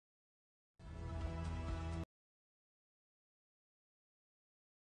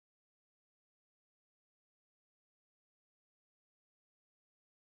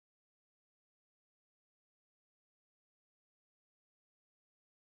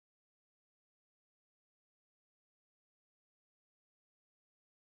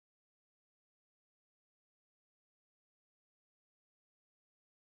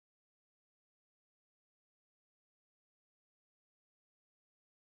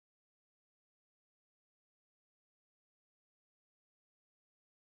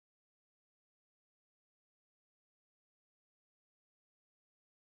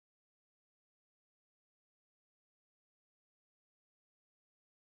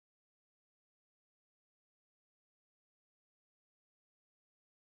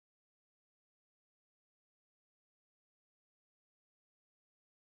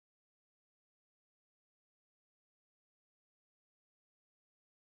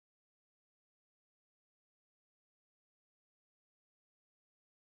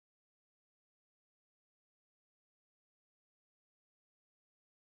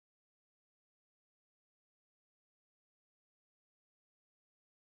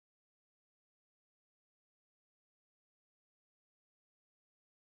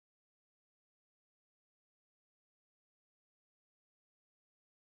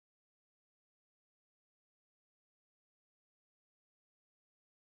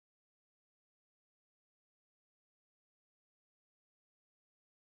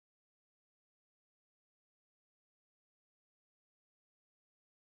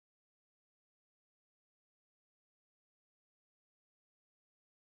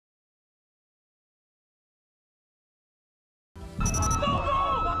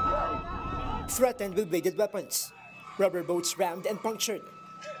threatened with bladed weapons, rubber boats rammed and punctured,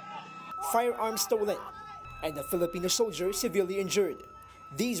 firearms stolen, and a Filipino soldier severely injured.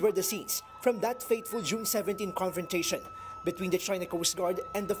 These were the scenes from that fateful June 17 confrontation between the China Coast Guard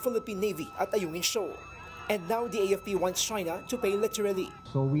and the Philippine Navy at Ayungin Shoal. And now the AFP wants China to pay literally.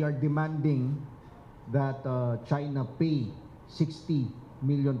 So we are demanding that China pay 60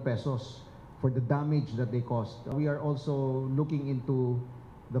 million pesos for the damage that they caused. We are also looking into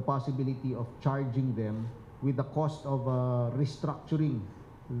the possibility of charging them with the cost of restructuring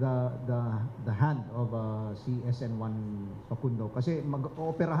the hand of si SN1 Facundo. Kasi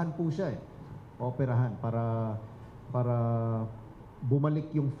mag-ooperahan po siya Ooperahan para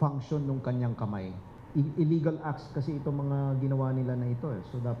bumalik yung function ng kanyang kamay. Illegal acts kasi itong mga ginawa nila na ito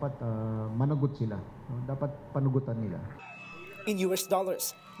So dapat managot sila. Dapat panugutan nila. In US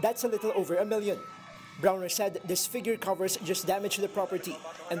dollars, that's a little over $1 million. Browner said this figure covers just damage to the property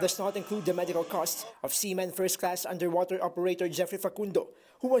and does not include the medical costs of Seaman First Class Underwater Operator Jeffrey Facundo,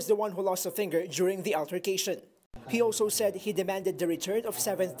 who was the one who lost a finger during the altercation. He also said he demanded the return of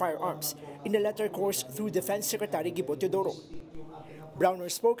 7 firearms in a letter course through Defense Secretary Gibo Teodoro. Browner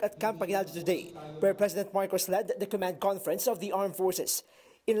spoke at Camp Aguinaldo today, where President Marcos led the command conference of the armed forces,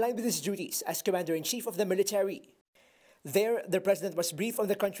 in line with his duties as Commander-in-Chief of the military. There, the president was briefed on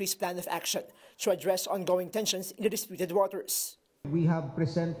the country's plan of action to address ongoing tensions in the disputed waters. We have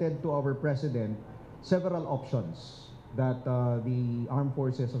presented to our president several options that the armed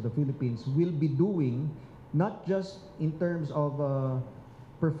forces of the Philippines will be doing, not just in terms of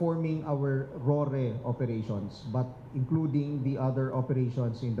performing our RORE operations, but including the other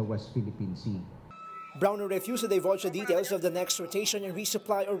operations in the West Philippine Sea. Browner refused to divulge the details of the next rotation and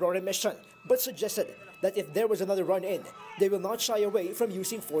resupply or RORE mission, but suggested that if there was another run-in, they will not shy away from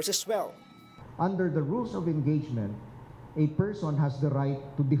using force as well. Under the rules of engagement, a person has the right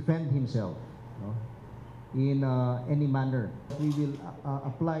to defend himself in any manner. We will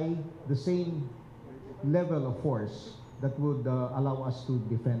apply the same level of force that would allow us to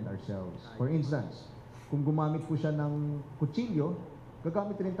defend ourselves. For instance, kung gumamit po siya ng kutsilyo,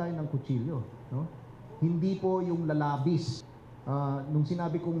 gagamit rin tayo ng kutsilyo. Hindi po yung lalabis. Nung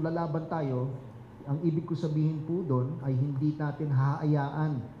sinabi kong lalaban tayo, ang ibig ko sabihin po doon ay hindi natin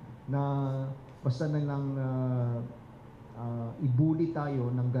haayaan na basta na lang ibuli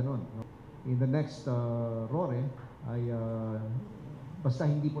tayo ng ganon. In the next RORE ay basta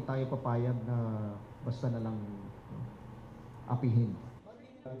hindi po tayo papayag na basta na lang apihin.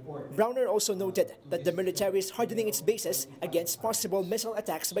 Browner also noted that the military is hardening its bases against possible missile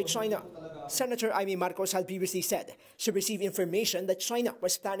attacks by China. Senator Amy Marcos had previously said she received information that China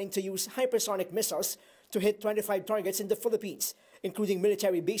was planning to use hypersonic missiles to hit 25 targets in the Philippines, including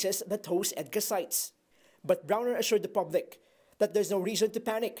military bases that host EDCA sites. But Browner assured the public that there's no reason to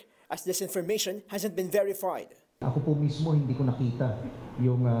panic as this information hasn't been verified. Ako po mismo hindi ko nakita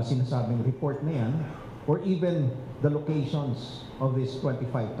yung sinasabing report na yan or even the locations of these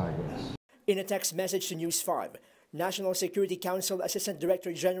 25 targets. In a text message to News 5, National Security Council Assistant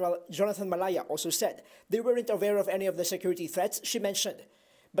Director General Jonathan Malaya also said they weren't aware of any of the security threats she mentioned,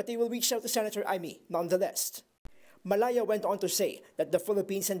 but they will reach out to Senator Amy nonetheless. Malaya went on to say that the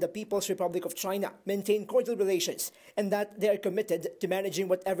Philippines and the People's Republic of China maintain cordial relations and that they are committed to managing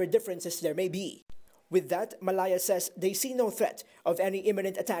whatever differences there may be. With that, Malaya says they see no threat of any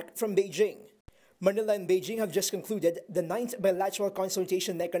imminent attack from Beijing. Manila and Beijing have just concluded the 9th bilateral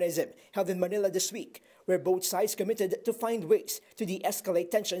consultation mechanism held in Manila this week, where both sides committed to find ways to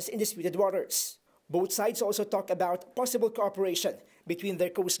de-escalate tensions in disputed waters. Both sides also talk about possible cooperation between their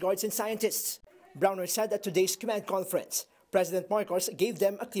coast guards and scientists. Browner said at today's command conference, President Marcos gave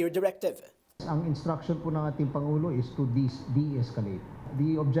them a clear directive. Ang instruction po ng ating Pangulo is to de-escalate.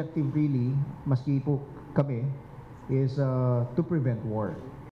 The objective really, maski po kami, is to prevent war.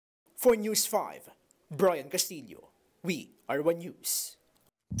 For News 5, Brian Castillo, we are One News.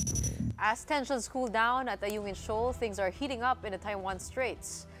 As tensions cool down at Ayungin Shoal, things are heating up in the Taiwan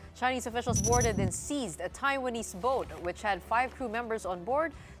Straits. Chinese officials boarded and seized a Taiwanese boat which had 5 crew members on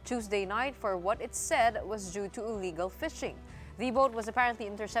board Tuesday night for what it said was due to illegal fishing. The boat was apparently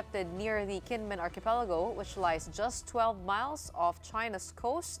intercepted near the Kinmen Archipelago, which lies just 12 miles off China's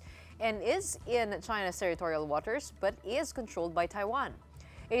coast and is in China's territorial waters, but is controlled by Taiwan.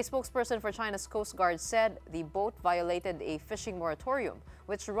 A spokesperson for China's Coast Guard said the boat violated a fishing moratorium,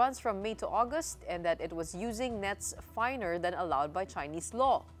 which runs from May to August, and that it was using nets finer than allowed by Chinese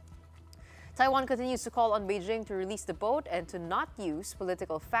law. Taiwan continues to call on Beijing to release the boat and to not use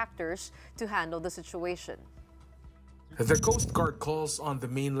political factors to handle the situation. The Coast Guard calls on the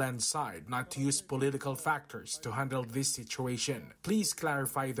mainland side not to use political factors to handle this situation. Please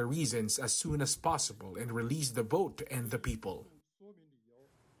clarify the reasons as soon as possible and release the boat and the people.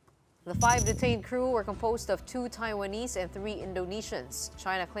 The 5 detained crew were composed of 2 Taiwanese and 3 Indonesians.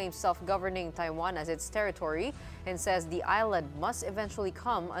 China claims self-governing Taiwan as its territory and says the island must eventually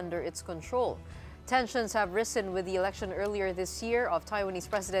come under its control. Tensions have risen with the election earlier this year of Taiwanese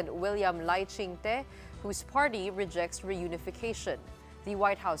President William Lai Ching-te, whose party rejects reunification. The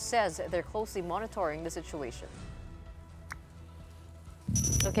White House says they're closely monitoring the situation.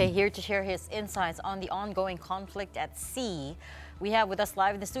 Okay, here to share his insights on the ongoing conflict at sea, we have with us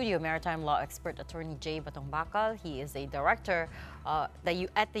live in the studio maritime law expert attorney Jay Batong-Bakal. He is a director at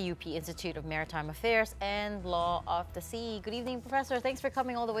the UP Institute of Maritime Affairs and Law of the Sea. Good evening, Professor. Thanks for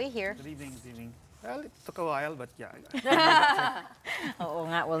coming all the way here. Good evening, good evening. Well, it took a while, but yeah.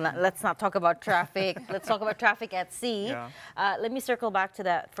 Let's not talk about traffic. Let's talk about traffic at sea. Yeah. Let me circle back to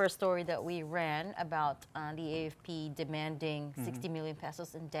that first story that we ran about the AFP demanding 60 million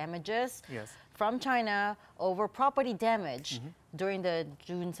pesos in damages from China over property damage during the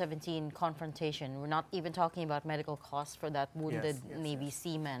June 17 confrontation. We're not even talking about medical costs for that wounded Navy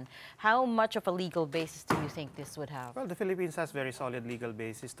seaman. How much of a legal basis do you think this would have? Well, the Philippines has very solid legal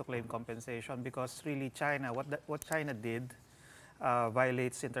basis to claim compensation because really China, what China did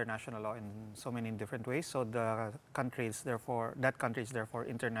violates international law in so many different ways. So that country is therefore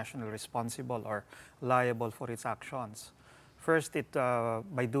internationally responsible or liable for its actions. First,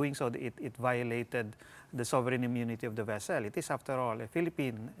 by doing so, it violated the sovereign immunity of the vessel. It is, after all, a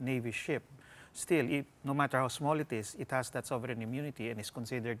Philippine Navy ship. Still, no matter how small it is, it has that sovereign immunity and is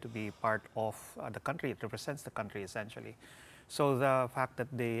considered to be part of the country. It represents the country, essentially. So the fact that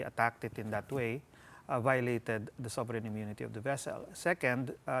they attacked it in that way violated the sovereign immunity of the vessel.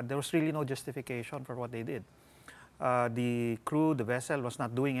 Second, there was really no justification for what they did. The crew, the vessel, was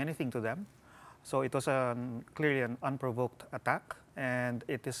not doing anything to them. So it was clearly an unprovoked attack, and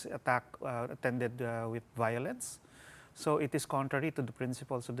it is attack attended with violence. So it is contrary to the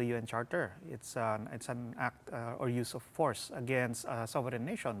principles of the UN Charter. It's an act or use of force against a sovereign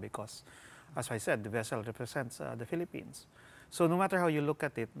nation because, as I said, the vessel represents the Philippines. So no matter how you look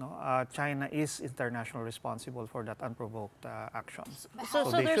at it, China is internationally responsible for that unprovoked actions.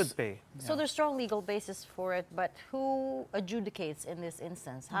 So they should pay. So there's strong legal basis for it, but who adjudicates in this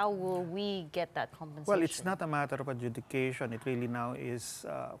instance? How will we get that compensation? Well, it's not a matter of adjudication. It really now is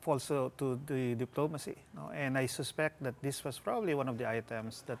falls to the diplomacy. And I suspect that this was probably one of the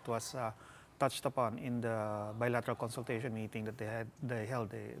items that was touched upon in the bilateral consultation meeting that they held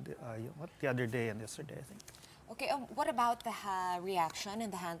the other day and yesterday, I think. Okay, what about the reaction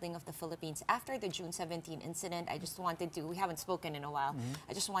and the handling of the Philippines after the June 17 incident? I just wanted to, we haven't spoken in a while,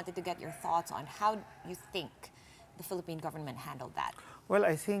 I just wanted to get your thoughts on how you think the Philippine government handled that. Well,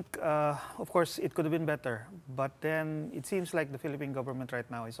 I think, of course, it could have been better. But then it seems like the Philippine government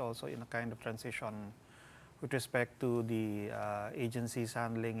right now is also in a kind of transition with respect to the agencies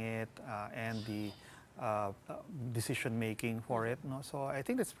handling it and the decision-making for it. So I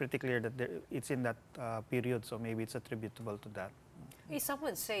think it's pretty clear that it's in that period, so maybe it's attributable to that. Some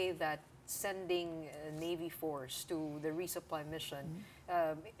would say that sending a Navy force to the resupply mission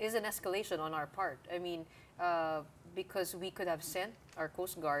is an escalation on our part. I mean, because we could have sent our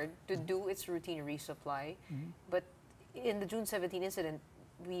Coast Guard to do its routine resupply, but in the June 17 incident,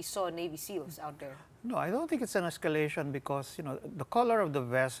 we saw Navy SEALs out there. No, I don't think it's an escalation because, the color of the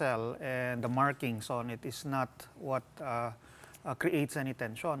vessel and the markings on it is not what creates any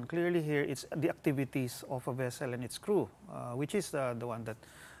tension. Clearly here, it's the activities of a vessel and its crew, which is the one that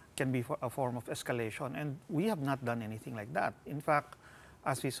can be a form of escalation. And we have not done anything like that. In fact,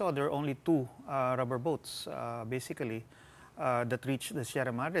 as we saw, there are only 2 rubber boats, basically, that reached the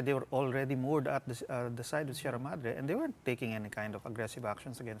Sierra Madre. They were already moored at the side of Sierra Madre, and they weren't taking any kind of aggressive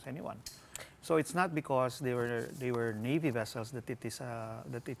actions against anyone. So it's not because they were Navy vessels that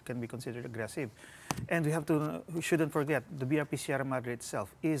it can be considered aggressive. And we shouldn't forget, the BRP Sierra Madre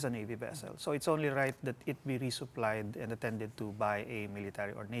itself is a Navy vessel. So it's only right that it be resupplied and attended to by a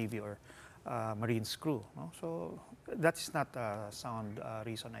military or Navy or Marines crew. So that's not a sound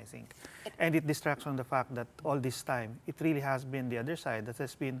reason, I think. And it distracts from the fact that all this time, it really has been the other side that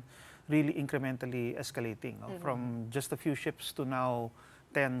has been really incrementally escalating, from just a few ships to now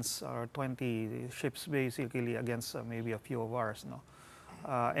tens or 20 ships basically against maybe a few of ours.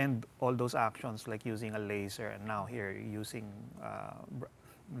 And all those actions like using a laser and now here using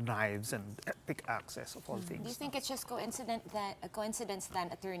knives and pickaxes of all things. Do you think it's just a coincidence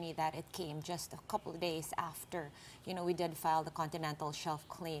then, attorney, that it came just a couple of days after, we did file the continental shelf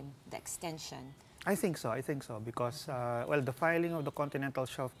claim, the extension I think so. I think so because well, the filing of the continental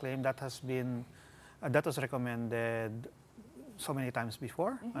shelf claim that has been that was recommended so many times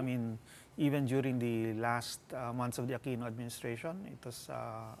before. I mean, even during the last months of the Aquino administration, it was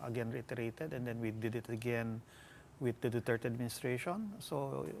again reiterated, and then we did it again with the Duterte administration.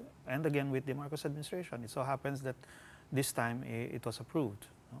 So, and again with the Marcos administration. It so happens that this time it was approved.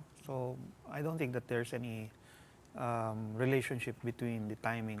 So I don't think that there's any relationship between the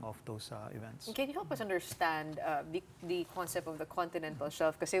timing of those events. Can you help us understand the concept of the continental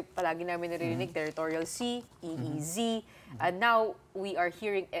shelf? Kasi palagi namin narinig territorial sea, EEZ, and now we are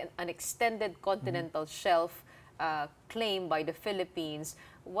hearing an extended continental shelf claim by the Philippines.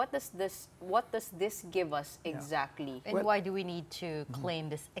 What does this give us exactly? And Well, why do we need to claim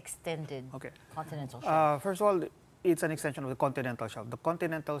this extended continental shelf? First of all, it's an extension of the continental shelf. The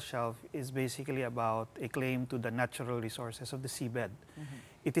continental shelf is basically about a claim to the natural resources of the seabed.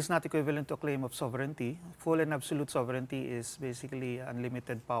 It is not equivalent to a claim of sovereignty. Full and absolute sovereignty is basically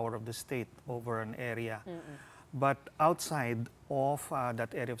unlimited power of the state over an area. But outside of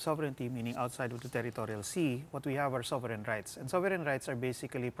that area of sovereignty, meaning outside of the territorial sea, what we have are sovereign rights. And sovereign rights are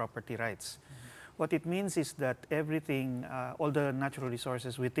basically property rights. What it means is that everything, all the natural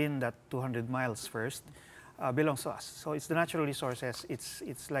resources within that 200 miles first, belongs to us. So it's the natural resources.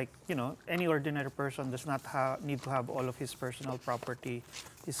 It's like, you know, any ordinary person does not need to have all of his personal property,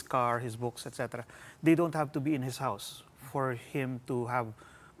 his car, his books, etc. They don't have to be in his house for him to have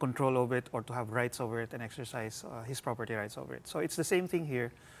control over it or to have rights over it and exercise his property rights over it. So it's the same thing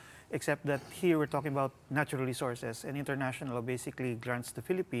here, except that here we're talking about natural resources, and international law basically grants the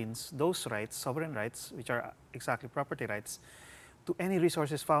Philippines those rights, sovereign rights, which are exactly property rights, to any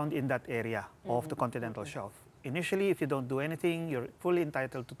resources found in that area of the continental shelf. Initially, if you don't do anything, you're fully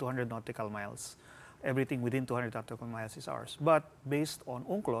entitled to 200 nautical miles. Everything within 200 nautical miles is ours. But based on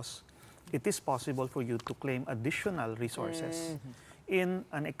UNCLOS, it is possible for you to claim additional resources in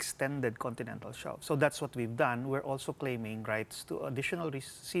an extended continental shelf. So that's what we've done. We're also claiming rights to additional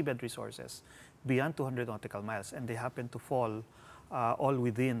seabed resources beyond 200 nautical miles, and they happen to fall all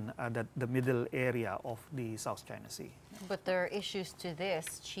within the middle area of the South China Sea. But there are issues to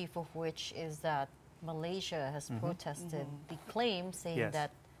this, chief of which is that Malaysia has protested the claim, saying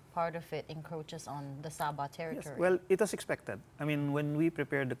that part of it encroaches on the Sabah territory. Yes. Well, it was expected. I mean, when we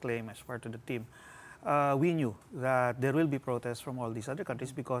prepared the claim as part of the team, we knew that there will be protests from all these other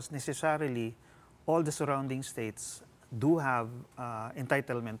countries because necessarily all the surrounding states do have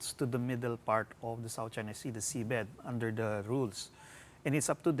entitlements to the middle part of the South China Sea, the seabed, under the rules. And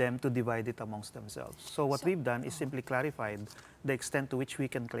it's up to them to divide it amongst themselves. So what we've done is simply clarified the extent to which we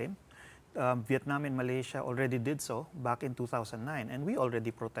can claim. Vietnam and Malaysia already did so back in 2009, and we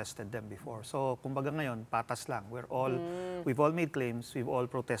already protested them before. So kumbaga ngayon, patas lang. We've all made claims, we've all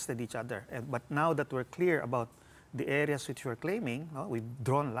protested each other. But now that we're clear about the areas which we're claiming, we've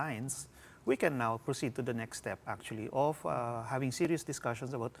drawn lines, we can now proceed to the next step, actually, of having serious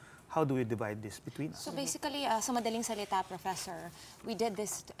discussions about how do we divide this between us. So basically, sa madaling salita, Professor, we did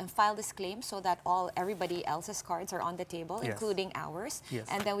this and filed this claim so that everybody else's cards are on the table, including ours,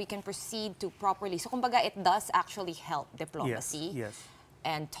 and then we can proceed to properly. So kumbaga, it does actually help diplomacy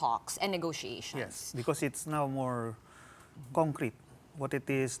and talks and negotiations. Yes, because it's now more concrete what it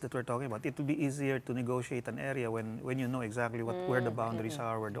is that we're talking about. It will be easier to negotiate an area when you know exactly where the boundaries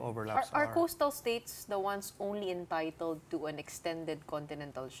are, where the overlaps are. Are coastal states the ones only entitled to an extended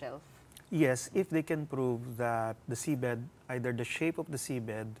continental shelf? Yes, if they can prove that the seabed, either the shape of the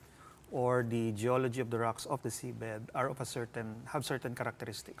seabed or the geology of the rocks of the seabed are of have certain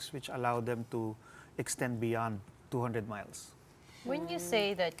characteristics which allow them to extend beyond 200 miles. When you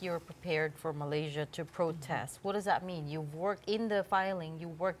say that you're prepared for Malaysia to protest, what does that mean? You've worked in the filing, you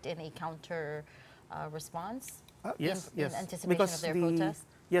worked in a counter response? Yes, in anticipation of their protest?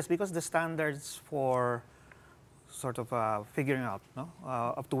 Yes, because the standards for sort of figuring out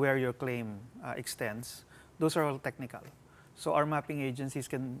up to where your claim extends, those are all technical. So our mapping agencies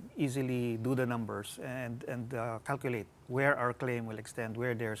can easily do the numbers and calculate where our claim will extend,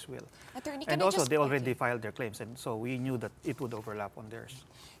 where theirs will. Attorney, and also, they already filed their claims, and so we knew that it would overlap on theirs.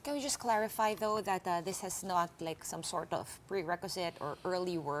 Can we just clarify, though, that this has not like some sort of prerequisite or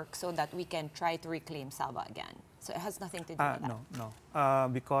early work so that we can try to reclaim Sabah again? So it has nothing to do with that? No.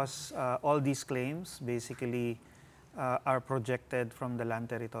 Because all these claims basically are projected from the land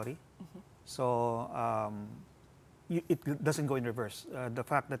territory. So it doesn't go in reverse. The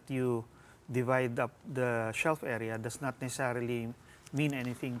fact that you divide up the shelf area does not necessarily mean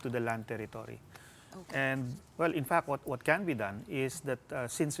anything to the land territory. Okay. And, well, in fact, what can be done is that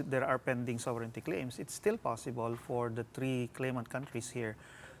since there are pending sovereignty claims, it's still possible for the three claimant countries here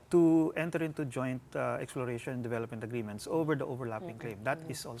to enter into joint exploration and development agreements over the overlapping claim. That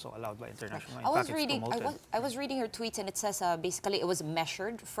is also allowed by international law. I was reading her tweets, and it says basically it was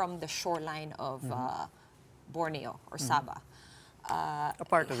measured from the shoreline of Borneo or Sabah. A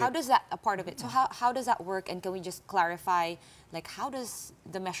part of it. A part of it. So how does that work? And can we just clarify, like, how does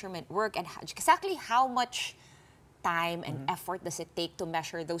the measurement work, and exactly how much time and effort does it take to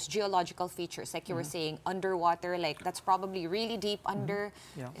measure those geological features? Like you were saying, underwater, like that's probably really deep under.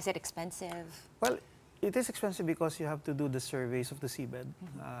 Yeah. Is it expensive? Well, it is expensive because you have to do the surveys of the seabed.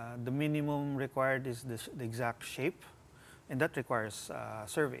 The minimum required is the exact shape, and that requires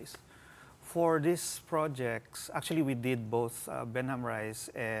surveys. For these projects, actually we did both Benham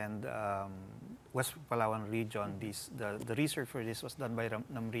Rise and West Palawan region. The research for this was done by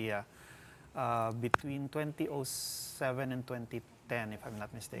NAMRIA between 2007 and 2010, if I'm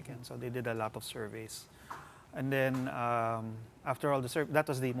not mistaken. So they did a lot of surveys. And then after all the surveys, that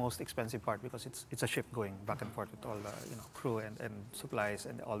was the most expensive part because it's a ship going back and forth with all the crew and supplies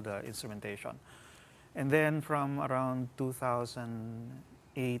and all the instrumentation. And then from around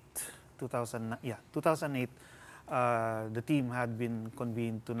 2008, the team had been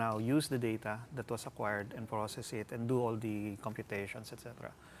convened to now use the data that was acquired and process it and do all the computations,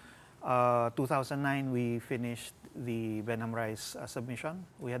 etc. 2009, we finished the Benham Rise submission.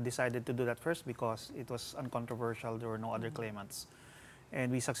 We had decided to do that first because it was uncontroversial. There were no other claimants.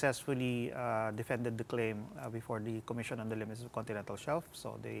 And we successfully defended the claim before the Commission on the Limits of the Continental Shelf.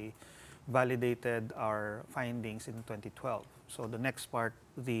 So they validated our findings in 2012. So the next part,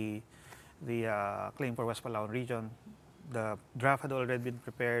 the claim for West Palawan region, the draft had already been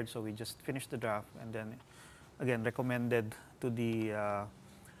prepared, so we just finished the draft and then again recommended to the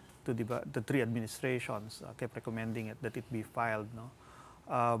three administrations, kept recommending it that it be filed.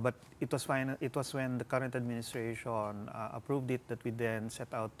 But it was when the current administration approved it that we then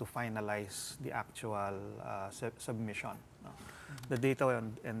set out to finalize the actual submission. The data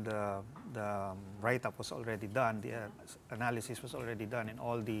and the write-up was already done, the analysis was already done, and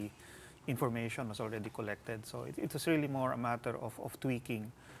all the information was already collected. So it was really more a matter of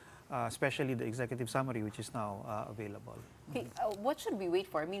tweaking, especially the executive summary, which is now available. Okay, what should we wait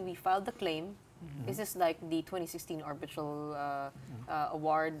for? I mean, we filed the claim. Is this like the 2016 arbitral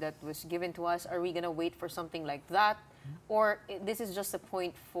award that was given to us? Are we going to wait for something like that? Or this is just a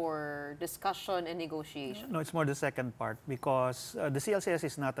point for discussion and negotiation? No, it's more the second part because the CLCS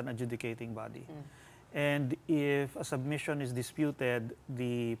is not an adjudicating body. And if a submission is disputed,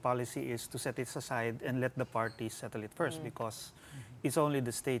 the policy is to set it aside and let the parties settle it first because it's only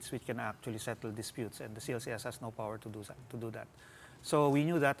the states which can actually settle disputes, and the CLCS has no power to do that. So we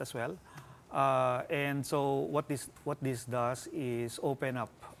knew that as well. And so what this does is open up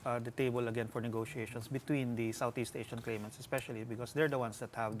the table again for negotiations between the Southeast Asian claimants, especially because they're the ones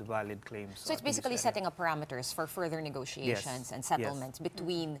that have the valid claims. So it's basically setting up parameters for further negotiations and settlements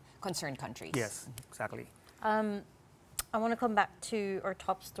between concerned countries. Yes, exactly. I want to come back to our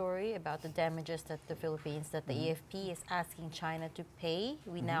top story about the damages that the Philippines, that the AFP is asking China to pay.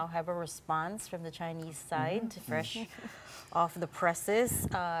 We now have a response from the Chinese side, fresh off the presses.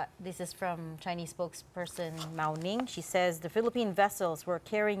 This is from Chinese spokesperson Mao Ning. She says the Philippine vessels were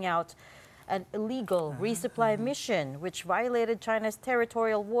carrying out an illegal resupply mission, which violated China's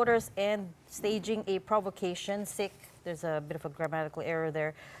territorial waters and staging a provocation. There's a bit of a grammatical error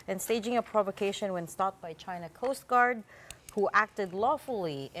there. And staging a provocation when stopped by China Coast Guard, who acted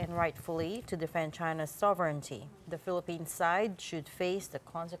lawfully and rightfully to defend China's sovereignty. The Philippine side should face the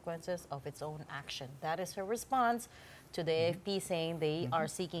consequences of its own action. That is her response to the AFP saying they are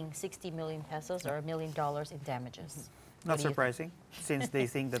seeking 60 million pesos or $1 million in damages. Not surprising, since they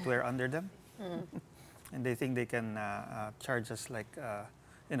think that we're under them. And they think they can charge us like,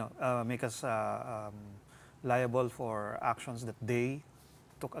 make us liable for actions that they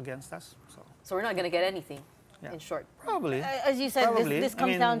took against us. So we're not going to get anything, in short. Probably. As you said, this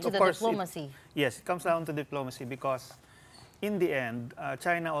comes down to the diplomacy. Yes, it comes down to diplomacy because in the end,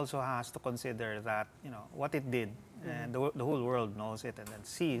 China also has to consider that, what it did, and the whole world knows it and then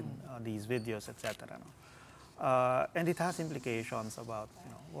see these videos, etc. And it has implications about,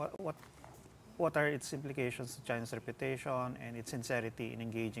 what are its implications to China's reputation and its sincerity in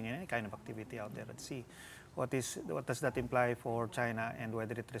engaging in any kind of activity out there at sea. What does that imply for China and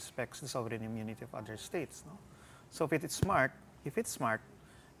whether it respects the sovereign immunity of other states? So if it's smart,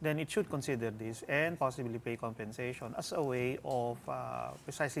 then it should consider this and possibly pay compensation as a way of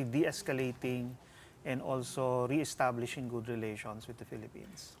precisely de-escalating and also re-establishing good relations with the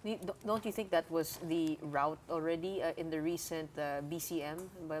Philippines. Don't you think that was the route already in the recent BCM,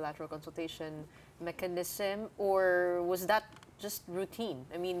 bilateral consultation mechanism, or was that just routine?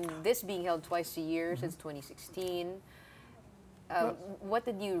 I mean, this being held twice a year since 2016. What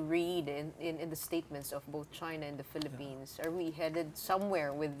did you read in the statements of both China and the Philippines? Are we headed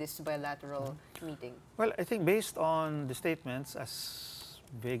somewhere with this bilateral meeting? Well, I think based on the statements, as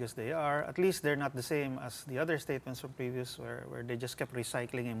vague as they are, at least they're not the same as the other statements from previous where they just kept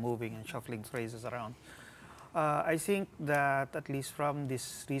recycling and moving and shuffling phrases around. I think that at least from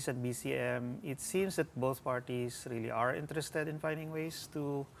this recent BCM, it seems that both parties really are interested in finding ways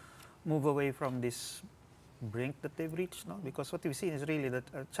to move away from this brink that they've reached, no? Because what we've seen is really that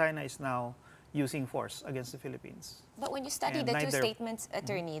China is now using force against the Philippines. But when you study the two statements,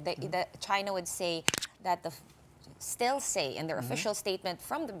 Attorney, the China would say that still say in their official statement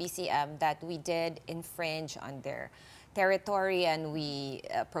from the BCM that we did infringe on their territory and we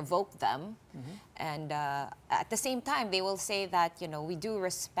provoked them. And at the same time, they will say that, you know, we do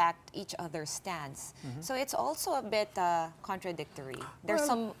respect each other's stance. So it's also a bit contradictory. There's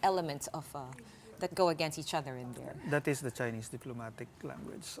some elements of that go against each other in there. That is the Chinese diplomatic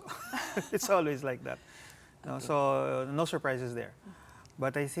language. So it's always like that. No, so no surprises there.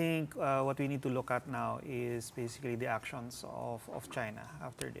 But I think what we need to look at now is basically the actions of China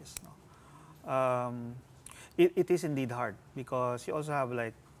after this. No? It is indeed hard because you also have,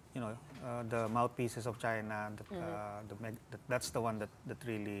 like, you know, the mouthpieces of China. That's the one that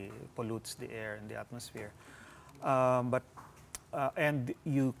really pollutes the air and the atmosphere. And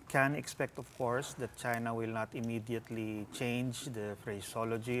you can expect, of course, that China will not immediately change the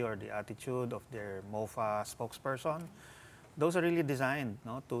phraseology or the attitude of their MOFA spokesperson. Those are really designed,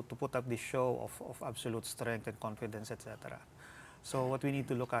 no, to put up this show of absolute strength and confidence, etc. So what we need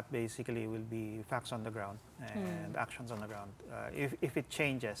to look at basically will be facts on the ground and actions on the ground. If it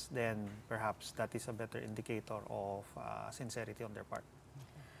changes, then perhaps that is a better indicator of sincerity on their part.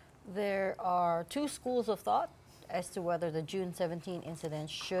 There are two schools of thought as to whether the June 17 incident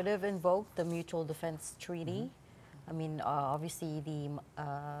should have invoked the Mutual Defense Treaty. I mean, obviously, the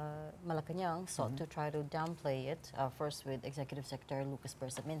Malacanang sought to try to downplay it, first with Executive Secretary Lucas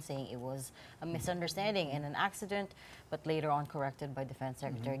Bersamin saying it was a misunderstanding and an accident, but later on corrected by Defense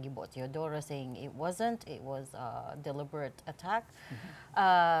Secretary Gibo Teodoro saying it wasn't, it was a deliberate attack,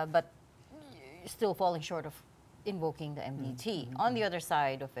 but still falling short of invoking the MDT. On the other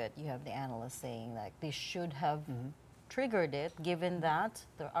side of it, you have the analysts saying like they should have triggered it, given that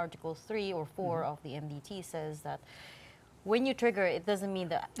the Article 3 or 4 of the MDT says that when you trigger it, doesn't mean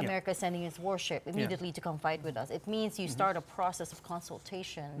that America is sending its warship immediately to come fight with us. It means you start a process of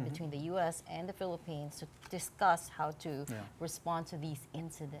consultation between the U.S. and the Philippines to discuss how to respond to these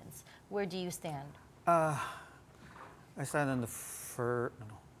incidents. Where do you stand? I stand on the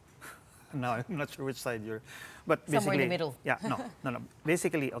no, I'm not sure which side you're, but basically somewhere in the middle. Yeah, no.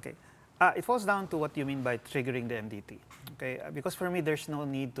 Basically, okay. It falls down to what you mean by triggering the MDT. Okay, because for me, there's no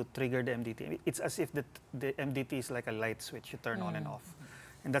need to trigger the MDT. It's as if the MDT is like a light switch you turn on and off,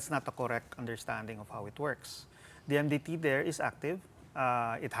 and that's not the correct understanding of how it works. The MDT there is active.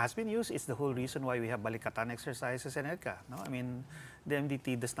 It has been used. It's the whole reason why we have Balikatan exercises and EDCA. No, I mean, the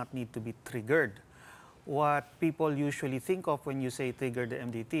MDT does not need to be triggered. What people usually think of when you say trigger the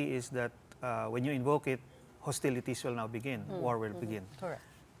MDT is that when you invoke it, hostilities will now begin, war will begin. Correct.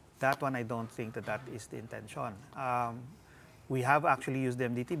 That one, I don't think that is the intention. We have actually used the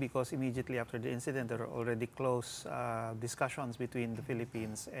MDT because immediately after the incident, there were already close discussions between the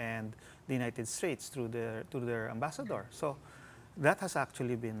Philippines and the United States through their ambassador. So that has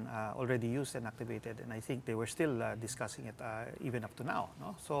actually been already used and activated, and I think they were still discussing it even up to now.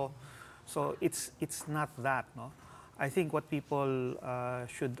 No? So it's not that. No? I think what people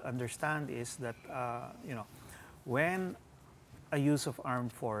should understand is that you know, when a use of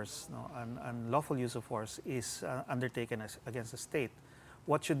armed force, no, unlawful use of force is undertaken against a state,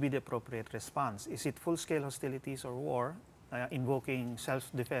 what should be the appropriate response? Is it full-scale hostilities or war, invoking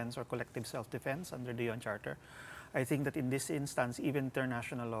self-defense or collective self-defense under the UN Charter? I think that in this instance, even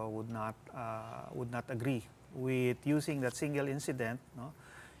international law would not agree with using that single incident, no,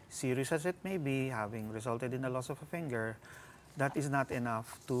 serious as it may be, having resulted in the loss of a finger. That is not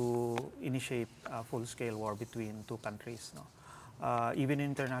enough to initiate a full-scale war between two countries. No? Even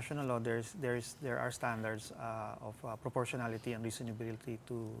in international law, there are standards of proportionality and reasonability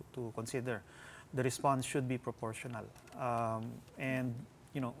to consider. The response should be proportional. And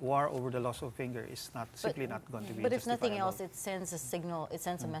war over the loss of a finger is simply not going to be But if nothing justifiable. else, it sends a signal, it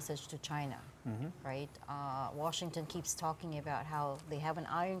sends a message to China, right? Washington keeps talking about how they have an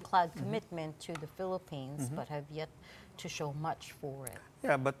ironclad commitment to the Philippines, but have yet to show much for it.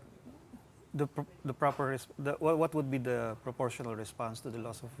 Yeah, but what would be the proportional response to the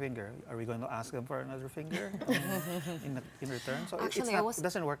loss of a finger? Are we going to ask them for another finger in return? So Actually, it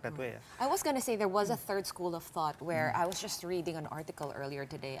doesn't work that way. I was going to say there was a third school of thought where I was just reading an article earlier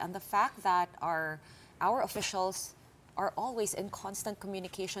today, and the fact that our officials are always in constant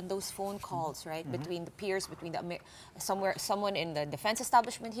communication, those phone calls, right, between the peers, between the someone in the defense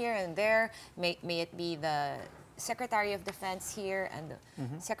establishment here and there, may it be the Secretary of Defense here and the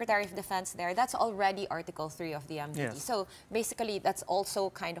Secretary of Defense there. That's already Article 3 of the MDT. Yes. So basically, that's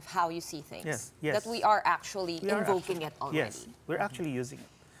also kind of how you see things. Yes, yes. That we are actually invoking it already. Yes, we're actually using it.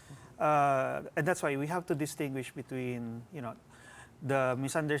 And that's why we have to distinguish between, the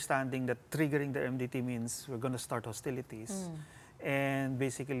misunderstanding that triggering the MDT means we're going to start hostilities. And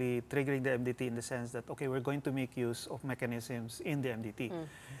basically triggering the MDT in the sense that, okay, we're going to make use of mechanisms in the MDT.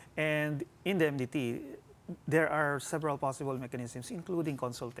 And in the MDT, there are several possible mechanisms, including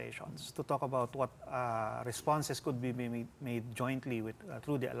consultations, to talk about what responses could be made jointly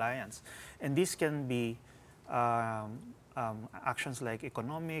through the alliance. And these can be actions like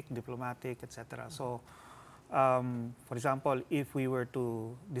economic, diplomatic, etc. So, for example, if we were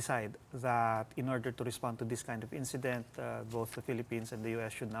to decide that in order to respond to this kind of incident, both the Philippines and the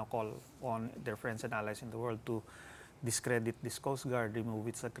US should now call on their friends and allies in the world to discredit this Coast Guard, remove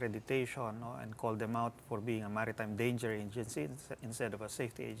its accreditation, and call them out for being a maritime danger agency instead of a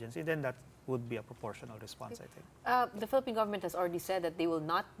safety agency, then that would be a proportional response, I think. The Philippine government has already said that they will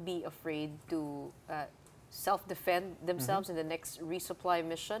not be afraid to self-defend themselves in the next resupply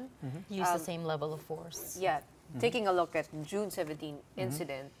mission. Use the same level of force. Yeah. Taking a look at June 17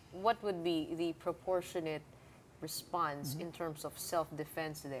 incident, what would be the proportionate response in terms of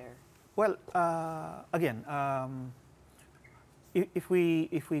self-defense there? Well, again, if we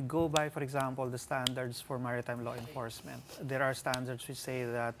go by, for example, the standards for maritime law enforcement, there are standards which say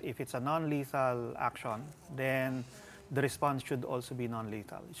that if it's a non-lethal action, then the response should also be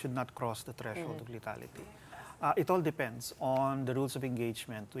non-lethal. It should not cross the threshold of lethality. It all depends on the rules of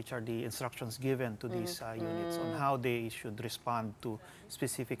engagement, which are the instructions given to these units on how they should respond to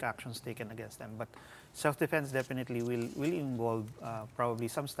specific actions taken against them. But self-defense definitely will involve probably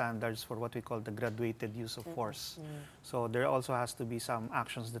some standards for what we call the graduated use of force. So there also has to be some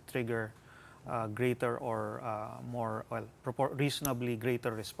actions that trigger greater or more, reasonably greater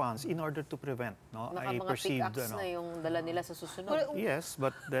response in order to prevent a perceived... na yung dala nila sa susunod. Yes,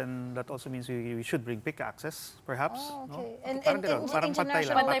 but then that also means we should bring pickaxes, perhaps. Oh, okay. And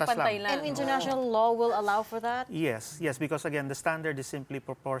international law will allow for that? Yes, because again, the standard is simply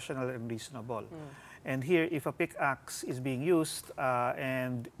proportional and reasonable. And here, if a pickaxe is being used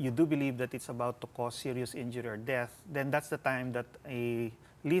and you do believe that it's about to cause serious injury or death, then that's the time that a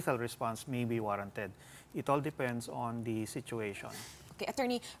lethal response may be warranted. It all depends on the situation. Okay,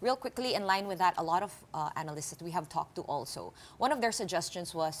 Attorney, real quickly, in line with that, a lot of analysts that we have talked to also, one of their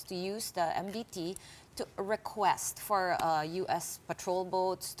suggestions was to use the MDT to request for U.S. patrol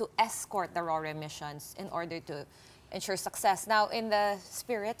boats to escort the RORE missions in order to ensure success. Now, in the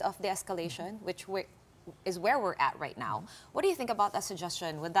spirit of the escalation, which is where we're at right now, what do you think about that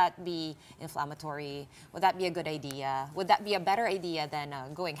suggestion? Would that be inflammatory? Would that be a good idea? Would that be a better idea than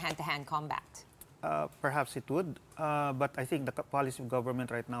going hand-to-hand combat? Perhaps it would, but I think the policy of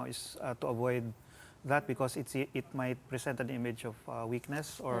government right now is to avoid that because it might present an image of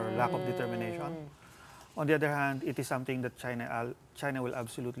weakness or lack of determination. On the other hand, it is something that China will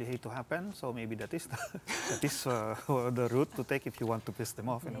absolutely hate to happen. So maybe that is the route to take if you want to piss them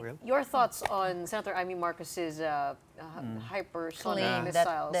off in a way. Your thoughts on Senator Amy Marcos's hypersonic claim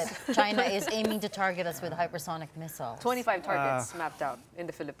missiles? that China is aiming to target us with hypersonic missiles. 25 targets mapped out in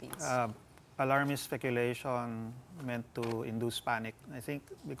the Philippines. Alarmist speculation meant to induce panic, I think,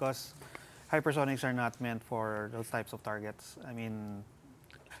 because hypersonics are not meant for those types of targets. I mean,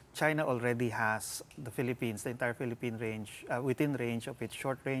 China already has the Philippines, the entire Philippine range, within range of its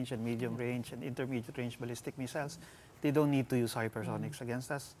short range and medium range and intermediate range ballistic missiles. They don't need to use hypersonics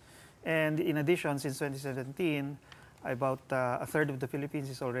against us. And in addition, since 2017, about a third of the Philippines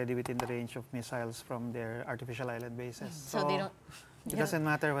is already within the range of missiles from their artificial island bases. So they don't... It doesn't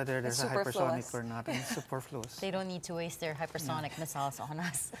matter whether there's a hypersonic or not. It's superfluous. They don't need to waste their hypersonic missiles on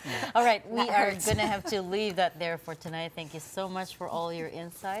us. All right, we are going to have to leave that there for tonight. Thank you so much for all your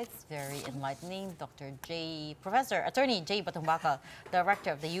insights. Very enlightening. Professor Attorney J. Batumbaka,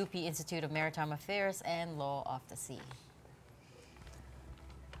 Director of the UP Institute of Maritime Affairs and Law of the Sea.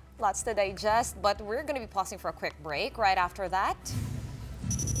 Lots to digest, but we're going to be pausing for a quick break. Right after that,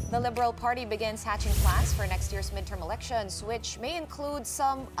 the Liberal Party begins hatching plans for next year's midterm elections, which may include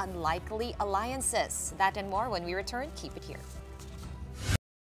some unlikely alliances. That and more when we return. Keep it here.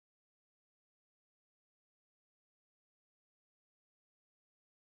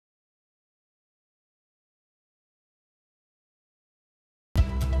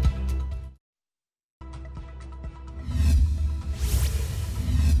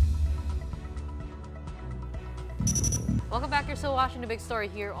 Welcome back. You're still watching the big story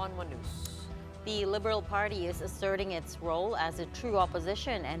here on One News. The Liberal Party is asserting its role as a true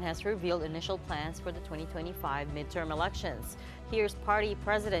opposition and has revealed initial plans for the 2025 midterm elections. Here's Party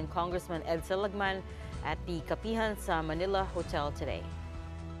President Congressman Edsel Lagman at the Kapihan sa Manila Hotel today.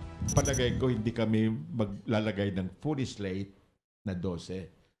 Palagay ko hindi kami maglalagay ng fully slate na 12.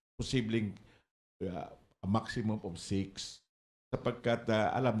 Posibleng a maximum of 6. Sapagkat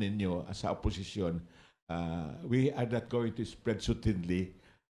alam ninyo, sa oposisyon, we are not going to spread so thinly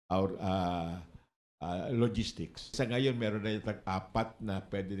our logistics. Sa ngayon, meron na yung 4 na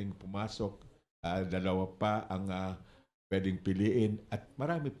pwede rin pumasok, 2 pa ang pwedeng piliin, at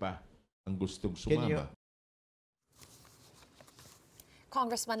marami pa ang gustong sumama.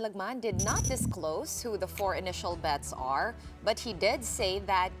 Congressman Lagman did not disclose who the 4 initial bets are, but he did say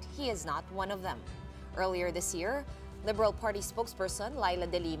that he is not one of them. Earlier this year, Liberal Party spokesperson Laila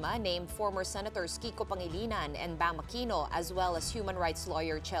De Lima named former Senators Kiko Pangilinan and Bam Aquino, as well as human rights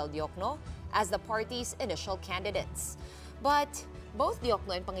lawyer Chel Diokno, as the party's initial candidates. But both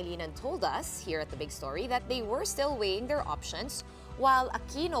Diokno and Pangilinan told us here at The Big Story that they were still weighing their options, while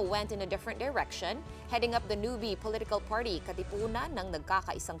Aquino went in a different direction, heading up the newbie political party Katipunan ng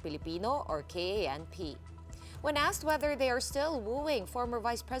Nagkakaisang Pilipino, or KANP. When asked whether they are still wooing former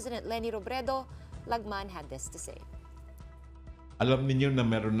Vice President Leni Robredo, Lagman had this to say. Alam niyo na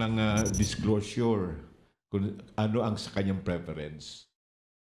meron ng disclosure kung ano ang sa kanyang preference.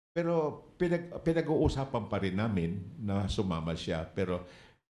 Pero pinag-uusapan pa rin namin na sumama siya. Pero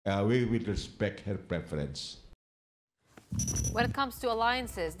we will respect her preference. When it comes to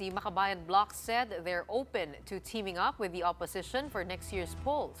alliances, the Makabayan Bloc said they're open to teaming up with the opposition for next year's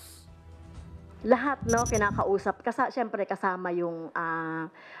polls. Lahat kinakausap kasi syempre kasama yung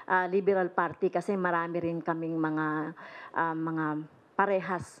Liberal Party kasi marami rin kaming mga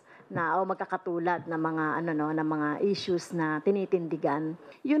parehas na magkakatulad na mga na mga issues na tinitindigan.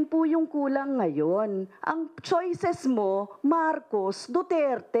 Yun po yung kulang ngayon. Ang choices mo, Marcos,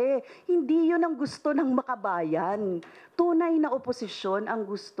 Duterte, hindi yun ang gusto ng Makabayan. Tunay na oposisyon ang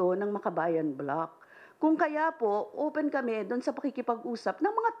gusto ng Makabayan Bloc. Kung kaya po, open kami doon sa pakikipag-usap ng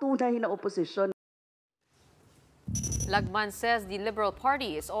mga tunay na oposisyon. Lagman says the Liberal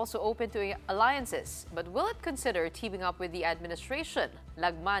Party is also open to alliances, but will it consider teaming up with the administration?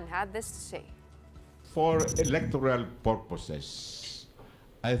 Lagman had this to say. For electoral purposes,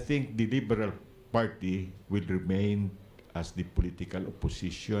 I think the Liberal Party will remain as the political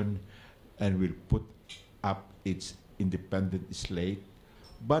opposition and will put up its independent slate.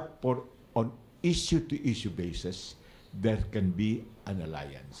 But on issue-to-issue basis, there can be an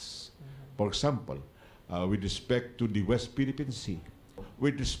alliance. For example, with respect to the West Philippine Sea,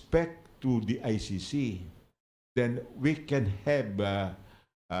 with respect to the ICC, then we can have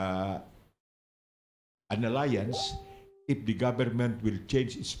an alliance if the government will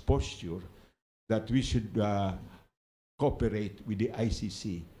change its posture that we should cooperate with the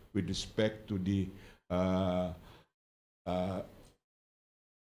ICC with respect to the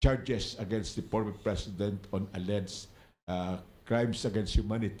charges against the former president on alleged crimes against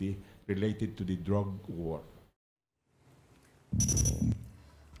humanity related to the drug war.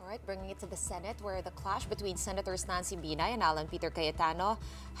 All right, bringing it to the Senate, where the clash between Senators Nancy Binay and Alan Peter Cayetano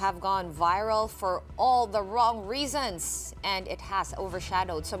have gone viral for all the wrong reasons, and it has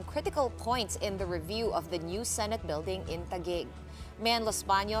overshadowed some critical points in the review of the new Senate building in Taguig. Man Los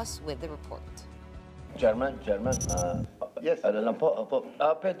Baños with the report. Chairman, yes. Ano lang po,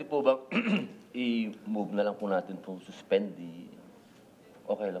 pwede po ba i-move na lang po natin po, suspend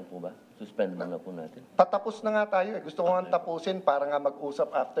okay lang po ba? Suspend na lang po natin. Patapos na nga tayo eh. Gusto ko nga tapusin para nga mag-usap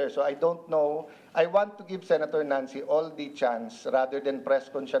after. So I don't know. I want to give Senator Nancy all the chance rather than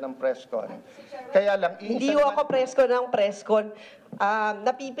press con siya ng press con. Kaya lang, hindi ako press con ng press con.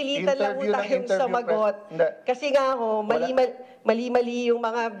 Napipilitan lang po tayong sumagot. Kasi nga ako, mali-mali yung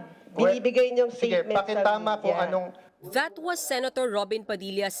mga binibigay niyong statements. Sige, pakitama kung anong... That was Senator Robin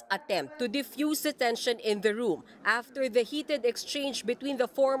Padilla's attempt to diffuse the tension in the room after the heated exchange between the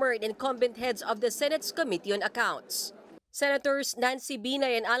former and incumbent heads of the Senate's Committee on Accounts. Senators Nancy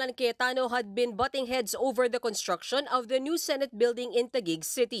Binay and Alan Cayetano had been butting heads over the construction of the new Senate building in Taguig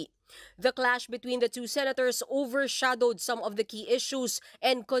City. The clash between the two senators overshadowed some of the key issues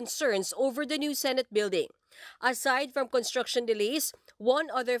and concerns over the new Senate building. Aside from construction delays,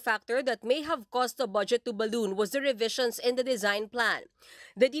 one other factor that may have caused the budget to balloon was the revisions in the design plan.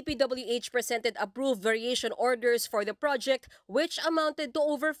 The DPWH presented approved variation orders for the project, which amounted to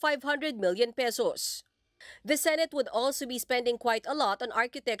over 500 million pesos. The Senate would also be spending quite a lot on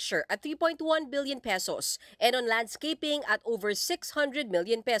architecture at 3.1 billion pesos and on landscaping at over 600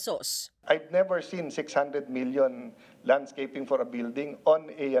 million pesos. I've never seen 600 million landscaping for a building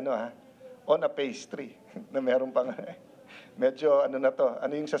on a phase 3 na meron pang medyo ano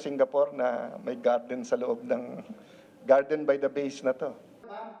yung sa Singapore na may garden sa loob ng garden by the base na to.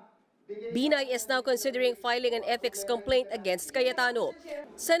 Binay is now considering filing an ethics complaint against Cayetano.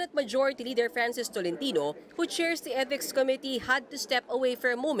 Senate Majority Leader Francis Tolentino, who chairs the ethics committee, had to step away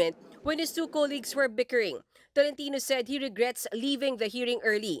for a moment when his two colleagues were bickering. Tolentino said he regrets leaving the hearing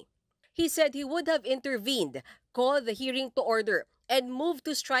early. He said he would have intervened, called the hearing to order, and moved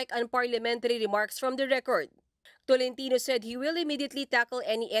to strike unparliamentary remarks from the record. Tolentino said he will immediately tackle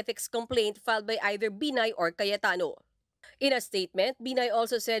any ethics complaint filed by either Binay or Cayetano. In a statement, Binay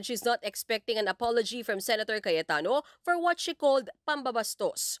also said she's not expecting an apology from Senator Cayetano for what she called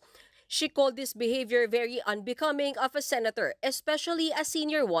pambabastos. She called this behavior very unbecoming of a senator, especially a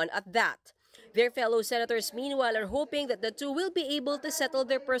senior one at that. Their fellow senators, meanwhile, are hoping that the two will be able to settle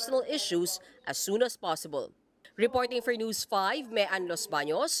their personal issues as soon as possible. Reporting for News 5, Mean Los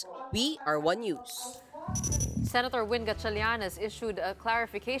Baños, we are One News. Senator Win Gatchalian has issued a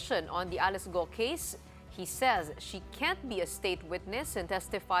clarification on the Alice Go case. He says she can't be a state witness and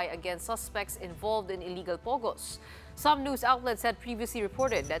testify against suspects involved in illegal pogos. Some news outlets had previously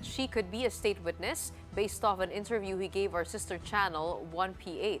reported that she could be a state witness based off an interview he gave our sister channel,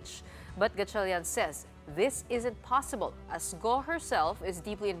 1PH. But Gatchalian says this isn't possible as Go herself is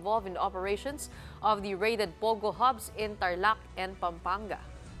deeply involved in the operations of the raided pogo hubs in Tarlac and Pampanga.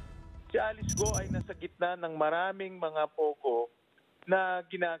 Si Alice Go ay nasa gitna ng maraming mga pogo na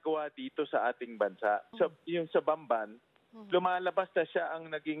ginagawa dito sa ating bansa. Yung sa Bamban, lumalabas na siya ang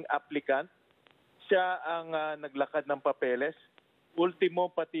naging applicant, siya ang naglakad ng papeles. Ultimo,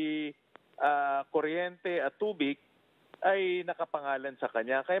 pati kuryente at tubig ay nakapangalan sa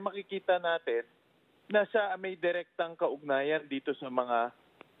kanya. Kaya makikita natin na siya may direktang kaugnayan dito sa mga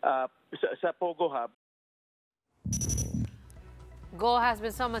sa Pogo Hub. Go has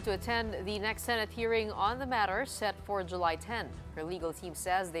been summoned to attend the next Senate hearing on the matter set for July 10. Her legal team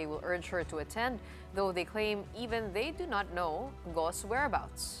says they will urge her to attend, though they claim even they do not know Go's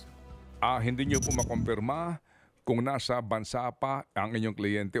whereabouts. Hindi niyo po makumpirma kung nasa bansa pa ang inyong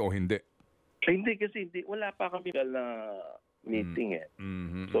kliyente o hindi? Hindi kasi wala pa kami na meeting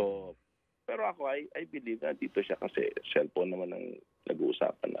So, pero ako, I believe na dito siya kasi cellphone naman ang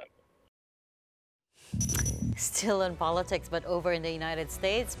nag-uusapan namin. Still in politics, but over in the United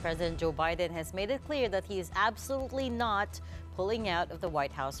States, President Joe Biden has made it clear that he is absolutely not pulling out of the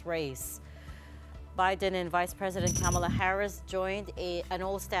White House race. Biden and Vice President Kamala Harris joined an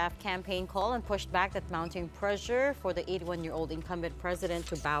all-staff campaign call and pushed back that mounting pressure for the 81-year-old incumbent president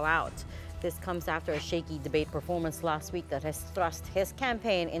to bow out. This comes after a shaky debate performance last week that has thrust his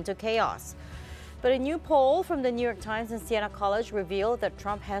campaign into chaos. But a new poll from the New York Times and Siena College revealed that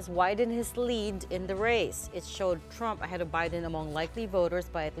Trump has widened his lead in the race. It showed Trump ahead of Biden among likely voters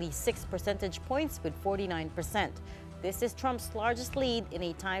by at least 6 percentage points with 49%. This is Trump's largest lead in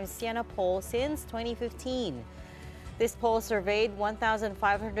a Times Siena poll since 2015. This poll surveyed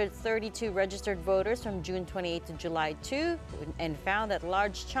 1,532 registered voters from June 28 to July 2 and found that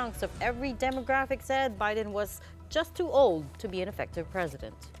large chunks of every demographic said Biden was just too old to be an effective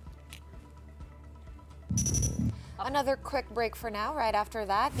president. Another quick break for now. Right after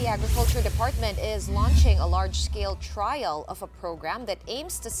that, the Agriculture Department is launching a large-scale trial of a program that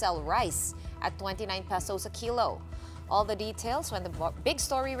aims to sell rice at 29 pesos a kilo. All the details when the big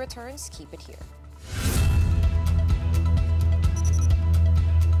story returns. Keep it here.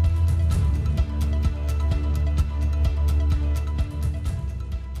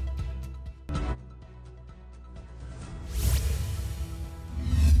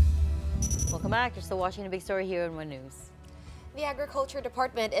 Welcome back. You're still watching the big story here on One News. The Agriculture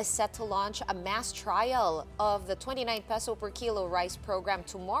Department is set to launch a mass trial of the 29 peso per kilo rice program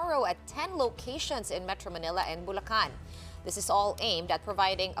tomorrow at 10 locations in Metro Manila and Bulacan. This is all aimed at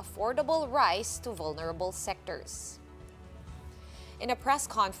providing affordable rice to vulnerable sectors. In a press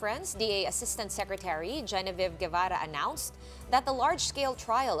conference, DA Assistant Secretary Genevieve Guevara announced that the large-scale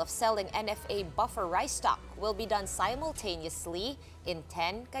trial of selling NFA buffer rice stock will be done simultaneously in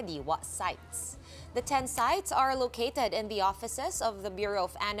 10 Kadiwa sites. The 10 sites are located in the offices of the Bureau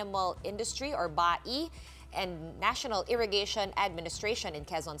of Animal Industry, or BAI, and National Irrigation Administration in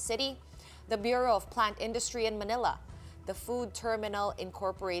Quezon City, the Bureau of Plant Industry in Manila, the Food Terminal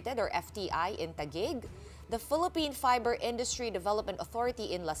Incorporated, or FTI, in Taguig, the Philippine Fiber Industry Development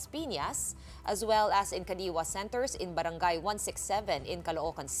Authority in Las Piñas, as well as in Kadiwa Centers in Barangay 167 in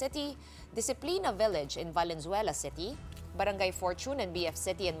Caloocan City, Disciplina Village in Valenzuela City, Barangay Fortune and BF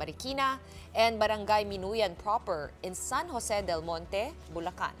City in Marikina, and Barangay Minuyan proper in San Jose del Monte,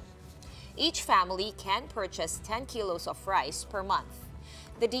 Bulacan. Each family can purchase 10 kilos of rice per month.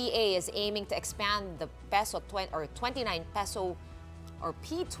 The DA is aiming to expand the peso 29 peso or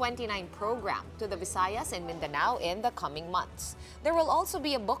P29 program to the Visayas and Mindanao in the coming months. There will also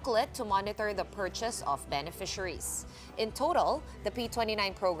be a booklet to monitor the purchase of beneficiaries. In total, the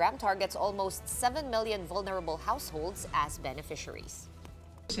P29 program targets almost 7 million vulnerable households as beneficiaries.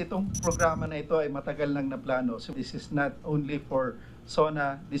 Itong programa na ito ay matagal nang naplano. So this is not only for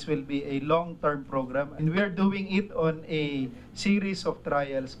SONA, this will be a long-term program. And we are doing it on a series of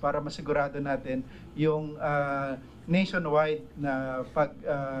trials para masigurado natin yung nationwide na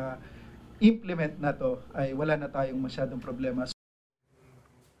pag-implement na to ay wala na tayong masyadong problema.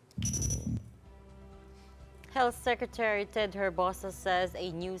 Health Secretary Ted Herbosa says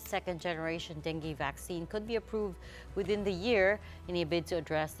a new second-generation dengue vaccine could be approved within the year in a bid to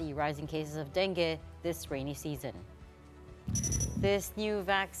address the rising cases of dengue this rainy season. This new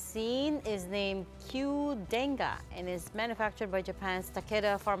vaccine is named Q-Denga and is manufactured by Japan's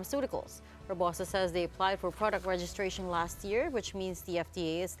Takeda Pharmaceuticals. Herbosa says they applied for product registration last year, which means the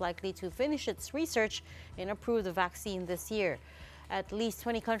FDA is likely to finish its research and approve the vaccine this year. At least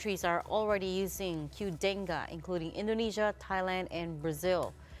 20 countries are already using Q-Denga, including Indonesia, Thailand, and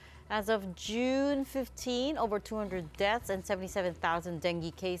Brazil. As of June 15, over 200 deaths and 77,000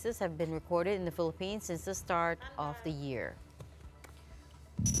 dengue cases have been recorded in the Philippines since the start of the year.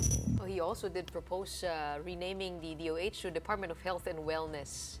 He also did propose renaming the DOH to Department of Health and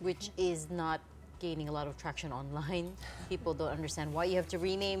Wellness, which is not gaining a lot of traction online. People don't understand why you have to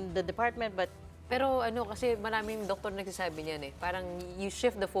rename the department, but pero ano kasi maraming doktor nagsasabi niyan eh. Parang you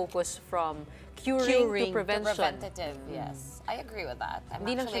shift the focus from curing to prevention. To preventative, yes. I agree with that. I'm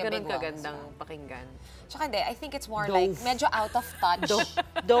Hindi lang siya actually a big ganun kagandang pakinggan. Tsaka hindi, I think it's more like medyo out of touch.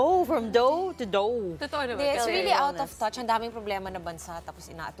 From dough to dough. Totoo naman. It's really out of touch. Ang daming problema na bansa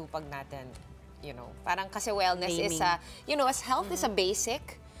tapos inaatupag natin. You know, parang kasi wellness is a, you know, as health is a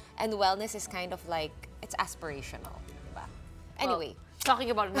basic and wellness is kind of like, it's aspirational. Diba? Anyway. Well,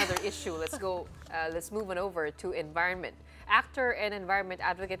 talking about another issue, let's move on over to environment. Actor and environment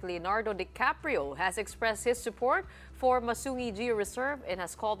advocate Leonardo DiCaprio has expressed his support for Masungi Geo Reserve and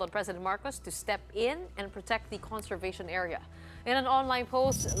has called on President Marcos to step in and protect the conservation area. In an online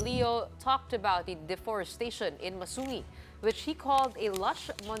post, Leo talked about the deforestation in Masungi, which he called a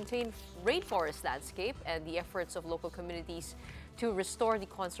lush montane rainforest landscape, and the efforts of local communities to restore the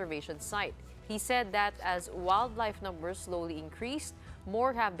conservation site. He said that as wildlife numbers slowly increased,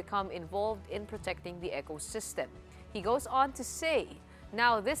 more have become involved in protecting the ecosystem. He goes on to say,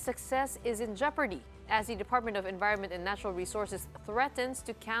 now this success is in jeopardy as the Department of Environment and Natural Resources threatens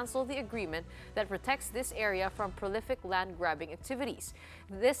to cancel the agreement that protects this area from prolific land grabbing activities.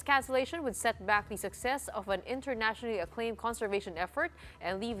 This cancellation would set back the success of an internationally acclaimed conservation effort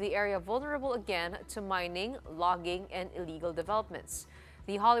and leave the area vulnerable again to mining, logging, and illegal developments.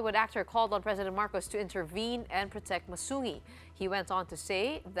 The Hollywood actor called on President Marcos to intervene and protect Masungi. He went on to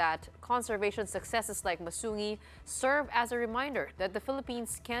say that conservation successes like Masungi serve as a reminder that the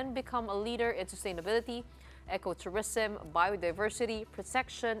Philippines can become a leader in sustainability, ecotourism, biodiversity,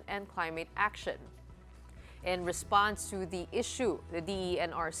 protection, and climate action. In response to the issue, the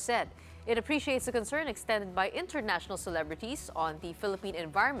DENR said it appreciates the concern extended by international celebrities on the Philippine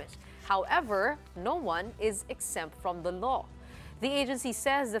environment. However, no one is exempt from the law. The agency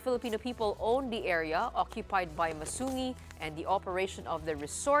says the Filipino people own the area occupied by Masungi and the operation of the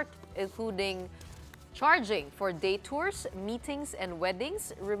resort, including charging for day tours, meetings, and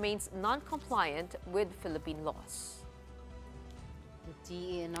weddings, remains non-compliant with Philippine laws. The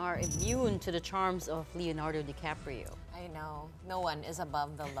DENR immune to the charms of Leonardo DiCaprio. I know. No one is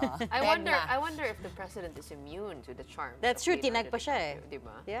above the law. I wonder if the president is immune to the charms. That's true. Tinag pa siya eh.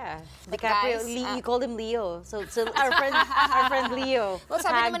 Diba? Yeah. But DiCaprio, guys, you called him Leo. So our friend Leo. Well,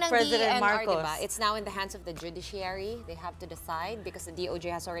 sabi naman ng President DENR, Marcos. diba? It's now in the hands of the judiciary. They have to decide because the DOJ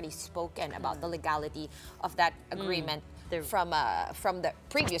has already spoken about the legality of that agreement from the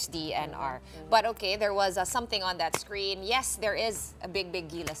previous DNR. But okay, there was something on that screen. Yes, there is a big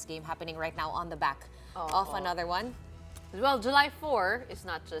Gilas game happening right now on the back of another one. Well, July 4 is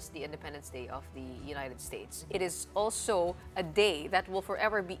not just the Independence Day of the United States. It is also a day that will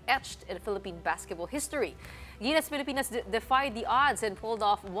forever be etched in Philippine basketball history. Gilas Pilipinas defied the odds and pulled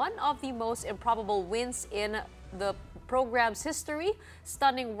off one of the most improbable wins in the program's history,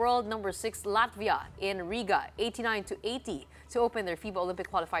 stunning world number 6 Latvia in Riga 89-80 to open their FIBA Olympic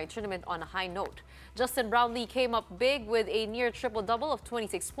qualifying tournament on a high note. Justin Brownlee came up big with a near triple-double of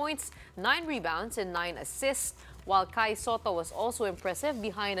 26 points, 9 rebounds, and 9 assists, while Kai Sotto was also impressive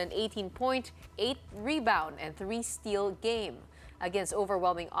behind an 18-point, 8-rebound, and 3-steal game. Against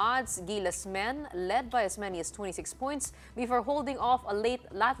overwhelming odds, Gilas men led by as many as 26 points before holding off a late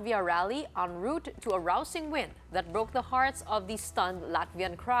Latvia rally en route to a rousing win that broke the hearts of the stunned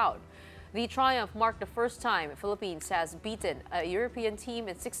Latvian crowd. The triumph marked the first time Philippines has beaten a European team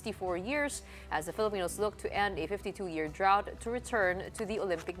in 64 years as the Filipinos look to end a 52-year drought to return to the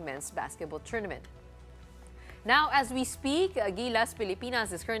Olympic men's basketball tournament. Now, as we speak, Gilas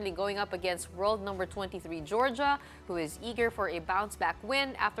Pilipinas is currently going up against world number 23 Georgia, who is eager for a bounce-back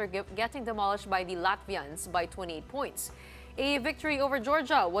win after getting demolished by the Latvians by 28 points. A victory over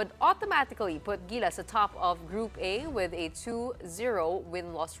Georgia would automatically put Gilas atop of Group A with a 2-0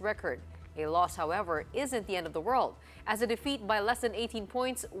 win-loss record. A loss, however, isn't the end of the world, as a defeat by less than 18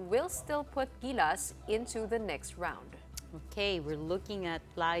 points will still put Gilas into the next round. Okay, we're looking at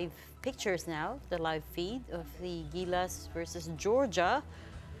live pictures now, the live feed of the Gilas versus Georgia.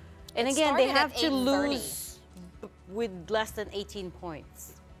 And again, they have to lose with less than 18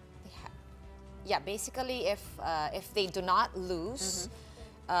 points. Yeah, basically, if they do not lose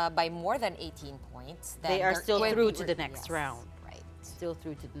by more than 18 points, then they are still through to the next yes, round. Right. Still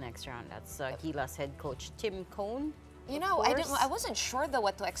through to the next round. That's Gilas head coach Tim Cone. You know, I wasn't sure though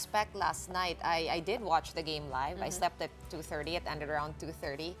what to expect last night. I did watch the game live. I slept at 2:30. It ended around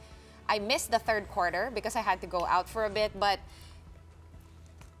 2:30. I missed the third quarter because I had to go out for a bit, but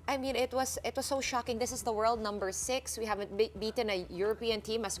I mean, it was so shocking. This is the world number 6. We haven't beaten a European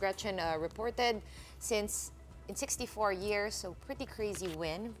team, as Gretchen reported, since in 64 years. So pretty crazy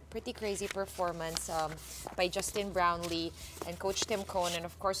win, pretty crazy performance by Justin Brownlee and Coach Tim Cone. And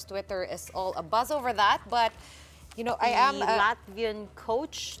of course, Twitter is all abuzz over that. But you know, I am Latvian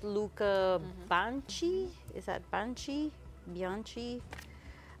coach Luka Banci. Is that Banci? Bianchi?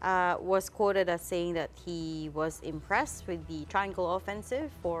 Was quoted as saying that he was impressed with the triangle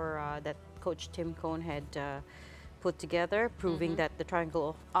offensive that Coach Tim Cone had put together, proving that the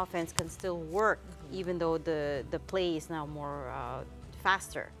triangle offense can still work, even though the play is now more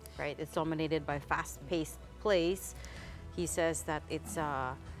faster, right? It's dominated by fast-paced plays. He says that it's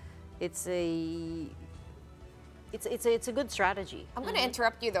a good strategy. I'm going to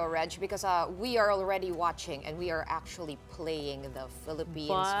interrupt you though, Reg, because we are already watching and we are actually playing the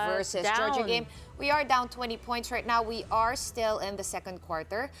Philippines versus Georgia game. We are down 20 points right now. We are still in the second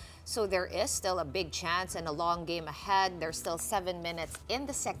quarter, so there is still a big chance and a long game ahead. There's still 7 minutes in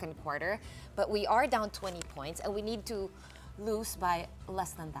the second quarter, but we are down 20 points and we need to lose by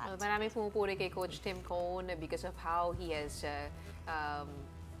less than that. Maraming pumupuri kay Coach Tim Cone because of how he has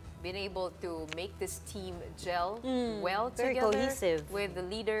been able to make this team gel well very together, cohesive, with the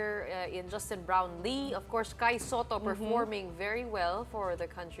leader in Justin Brownlee. Of course, Kai Sotto performing very well for the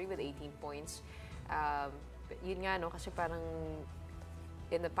country with 18 points. Yun nga, no, kasi parang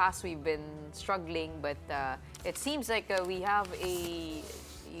in the past we've been struggling, but it seems like we have a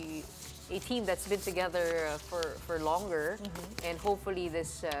team that's been together for longer, and hopefully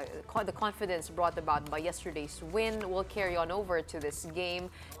this the confidence brought about by yesterday's win will carry on over to this game.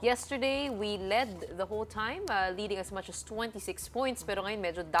 Yesterday, we led the whole time, leading as much as 26 points, pero ngayon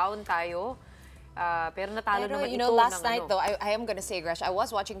medyo down tayo. Pero natalo naman you know, last night though, I am gonna say, Gresh, I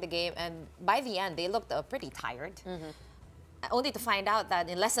was watching the game and by the end, they looked pretty tired. Only to find out that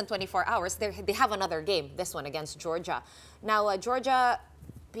in less than 24 hours, they have another game, this one against Georgia. Now, Georgia,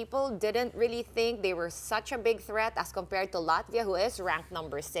 people didn't really think they were such a big threat as compared to Latvia, who is ranked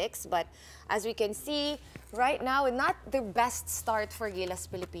number 6. But as we can see, right now, not the best start for Gilas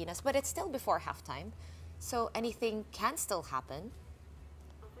Pilipinas, but it's still before halftime. So anything can still happen.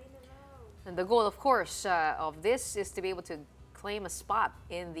 And the goal, of course, of this is to be able to claim a spot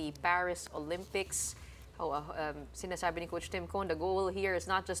in the Paris Olympics. Sinasabi ni Coach Tim Cone, the goal here is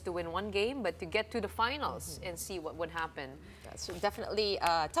not just to win one game, but to get to the finals and see what would happen. So definitely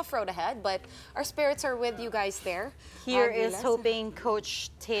a tough road ahead, but our spirits are with you guys there. Here is hoping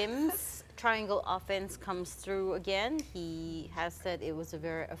Coach Tim's triangle offense comes through again. He has said it was a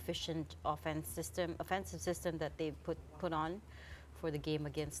very efficient offensive system that they put on for the game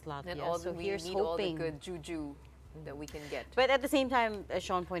against Latvia. And we need all the good juju that we can get. But at the same time, as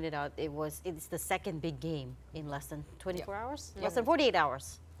Shawn pointed out, it's the second big game in less than 24 hours? Less than 48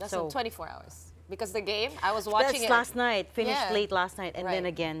 hours. Less than 24 hours. Because the game, I was watching it last night, finished late last night, and then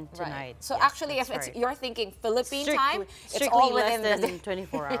again tonight. Right. So actually, if you're thinking Philippine time, it's all within less than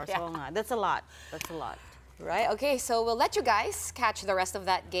 24 hours. That's a lot. That's a lot. Right. Okay, so we'll let you guys catch the rest of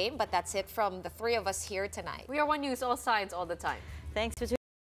that game, but that's it from the three of us here tonight. We are One News, all sides, all the time. Thanks for tuning in.